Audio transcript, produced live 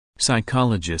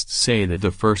Psychologists say that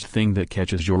the first thing that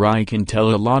catches your eye can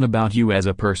tell a lot about you as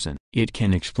a person. It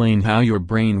can explain how your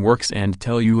brain works and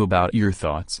tell you about your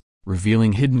thoughts,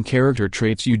 revealing hidden character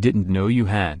traits you didn't know you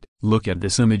had. Look at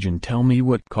this image and tell me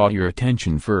what caught your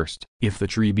attention first. If the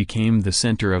tree became the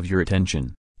center of your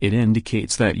attention, it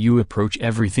indicates that you approach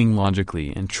everything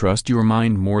logically and trust your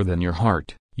mind more than your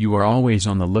heart. You are always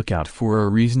on the lookout for a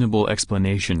reasonable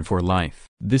explanation for life.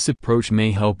 This approach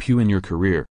may help you in your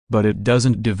career, but it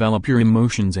doesn't develop your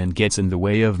emotions and gets in the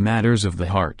way of matters of the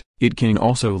heart. It can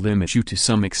also limit you to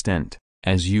some extent,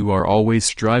 as you are always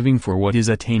striving for what is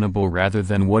attainable rather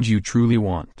than what you truly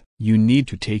want. You need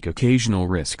to take occasional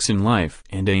risks in life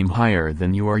and aim higher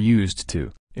than you are used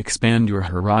to. Expand your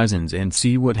horizons and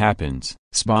see what happens.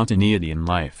 Spontaneity in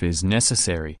life is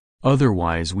necessary,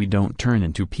 otherwise we don't turn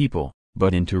into people,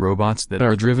 but into robots that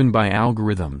are driven by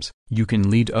algorithms. You can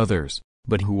lead others,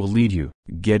 but who will lead you?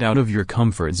 Get out of your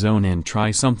comfort zone and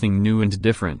try something new and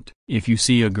different. If you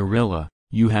see a gorilla,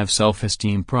 you have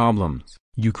self-esteem problems.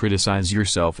 You criticize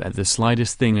yourself at the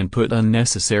slightest thing and put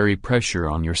unnecessary pressure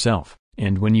on yourself.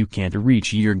 And when you can't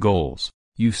reach your goals,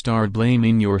 you start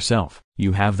blaming yourself.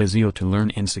 You have the zeal to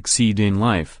learn and succeed in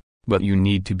life, but you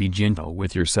need to be gentle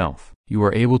with yourself. You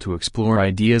are able to explore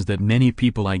ideas that many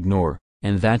people ignore,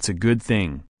 and that's a good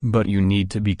thing. But you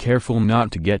need to be careful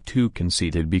not to get too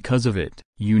conceited because of it.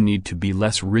 You need to be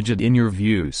less rigid in your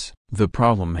views. The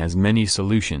problem has many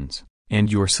solutions,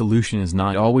 and your solution is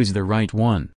not always the right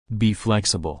one. Be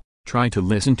flexible, try to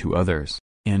listen to others,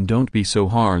 and don't be so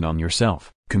hard on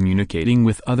yourself. Communicating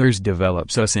with others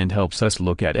develops us and helps us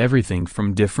look at everything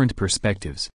from different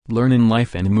perspectives. Learn in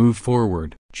life and move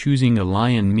forward. Choosing a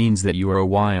lion means that you are a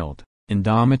wild,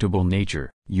 indomitable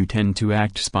nature. You tend to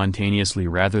act spontaneously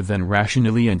rather than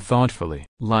rationally and thoughtfully.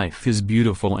 Life is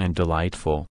beautiful and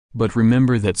delightful, but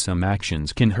remember that some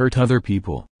actions can hurt other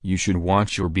people. You should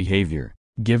watch your behavior.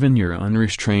 Given your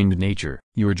unrestrained nature,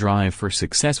 your drive for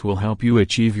success will help you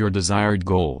achieve your desired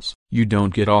goals. You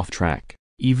don't get off track,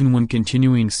 even when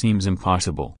continuing seems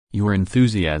impossible. Your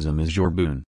enthusiasm is your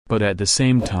boon, but at the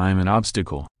same time an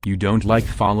obstacle. You don't like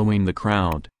following the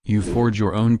crowd. You forge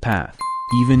your own path,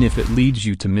 even if it leads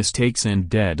you to mistakes and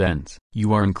dead ends.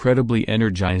 You are incredibly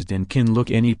energized and can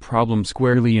look any problem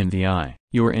squarely in the eye.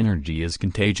 Your energy is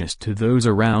contagious to those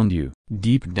around you.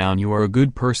 Deep down you are a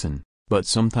good person, but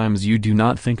sometimes you do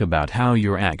not think about how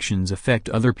your actions affect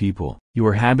other people.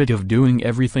 Your habit of doing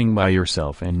everything by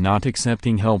yourself and not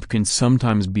accepting help can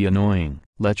sometimes be annoying.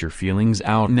 Let your feelings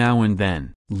out now and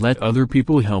then. Let other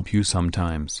people help you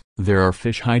sometimes. There are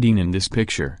fish hiding in this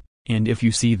picture, and if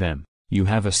you see them, you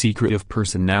have a secretive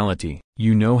personality.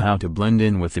 You know how to blend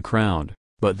in with the crowd,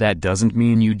 but that doesn't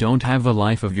mean you don't have a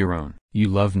life of your own. You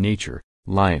love nature,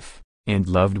 life, and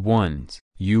loved ones.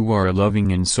 You are a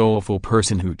loving and soulful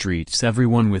person who treats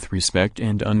everyone with respect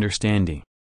and understanding.